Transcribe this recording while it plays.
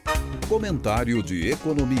Comentário de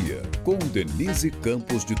Economia, com Denise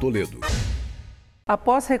Campos de Toledo.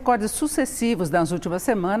 Após recordes sucessivos nas últimas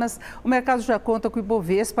semanas, o mercado já conta com o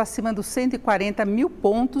Ibovespa acima dos 140 mil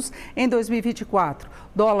pontos em 2024.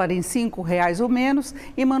 Dólar em R$ 5,00 ou menos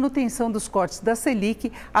e manutenção dos cortes da Selic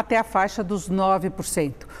até a faixa dos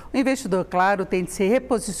 9%. O investidor, claro, tem de se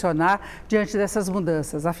reposicionar diante dessas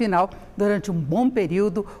mudanças. Afinal, durante um bom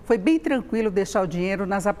período, foi bem tranquilo deixar o dinheiro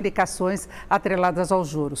nas aplicações atreladas aos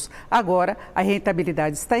juros. Agora, a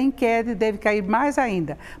rentabilidade está em queda e deve cair mais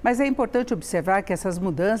ainda. Mas é importante observar que essas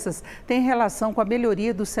mudanças têm relação com a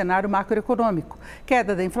melhoria do cenário macroeconômico,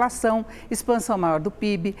 queda da inflação, expansão maior do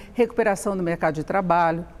PIB, recuperação do mercado de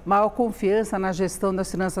trabalho, maior confiança na gestão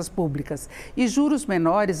das finanças públicas. E juros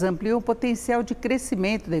menores ampliam o potencial de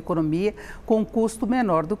crescimento da economia com um custo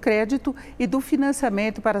menor do crédito e do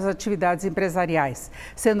financiamento para as atividades empresariais,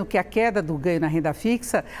 sendo que a queda do ganho na renda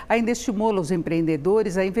fixa ainda estimula os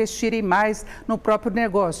empreendedores a investirem mais no próprio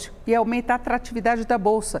negócio e aumenta a atratividade da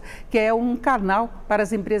Bolsa, que é um canal para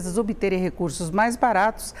as empresas obterem recursos mais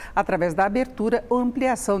baratos através da abertura ou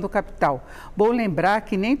ampliação do capital. Bom lembrar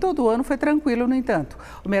que nem todo ano foi tranquilo, no entanto.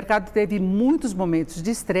 O mercado teve muitos momentos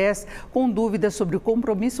de estresse, com dúvidas sobre o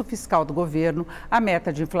compromisso fiscal do governo, a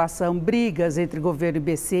meta de inflação, brigas entre governo e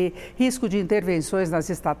BC, risco de intervenções nas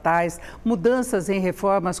estatais, mudanças em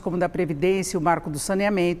reformas como da Previdência e o marco do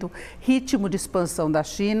saneamento, ritmo de expansão da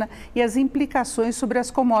China e as implicações sobre as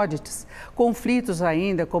commodities. Conflitos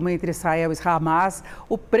ainda, como entre Israel e Hamas,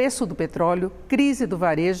 o preço do petróleo, crise do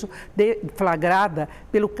varejo deflagrada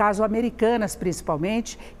pelo caso Americanas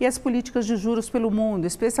principalmente e as políticas de juros pelo mundo,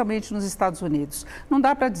 especialmente nos Estados Unidos. Não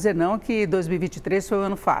dá para dizer não que 2023 foi um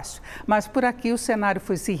ano fácil, mas por aqui o cenário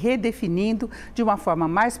foi se redefinindo de uma forma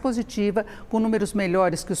mais positiva, com números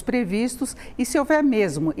melhores que os previstos e se houver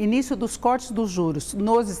mesmo início dos cortes dos juros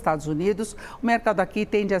nos Estados Unidos, o mercado aqui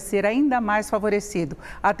tende a ser ainda mais favorecido,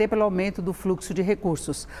 até pelo aumento do fluxo de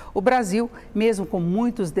recursos. O Brasil, mesmo com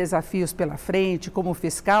muitos desafios pela frente, como o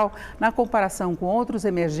fiscal, na comparação com outros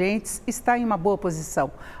emergentes, está em uma boa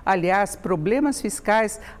posição. Aliás, problemas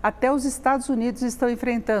fiscais até os Estados Unidos estão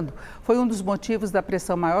enfrentando. Foi um dos motivos da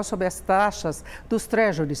pressão maior sobre as taxas dos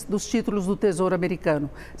treasuries, dos títulos do Tesouro americano.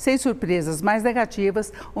 Sem surpresas mais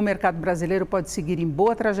negativas, o mercado brasileiro pode seguir em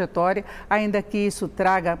boa trajetória, ainda que isso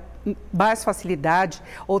traga mais facilidade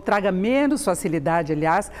ou traga menos facilidade,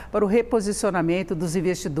 aliás, para o reposicionamento dos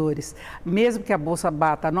investidores. Mesmo que a Bolsa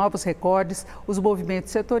bata novos recordes, os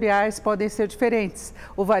movimentos setoriais podem ser diferentes.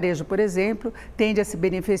 O varejo, por exemplo, tende a se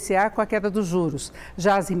beneficiar com a queda dos juros.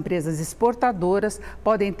 Já as empresas exportadoras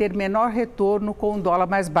podem ter menor retorno com um dólar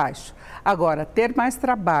mais baixo. Agora, ter mais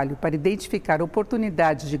trabalho para identificar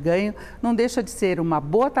oportunidades de ganho não deixa de ser uma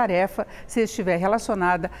boa tarefa se estiver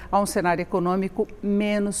relacionada a um cenário econômico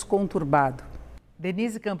menos conturbado.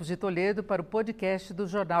 Denise Campos de Toledo para o podcast do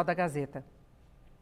Jornal da Gazeta.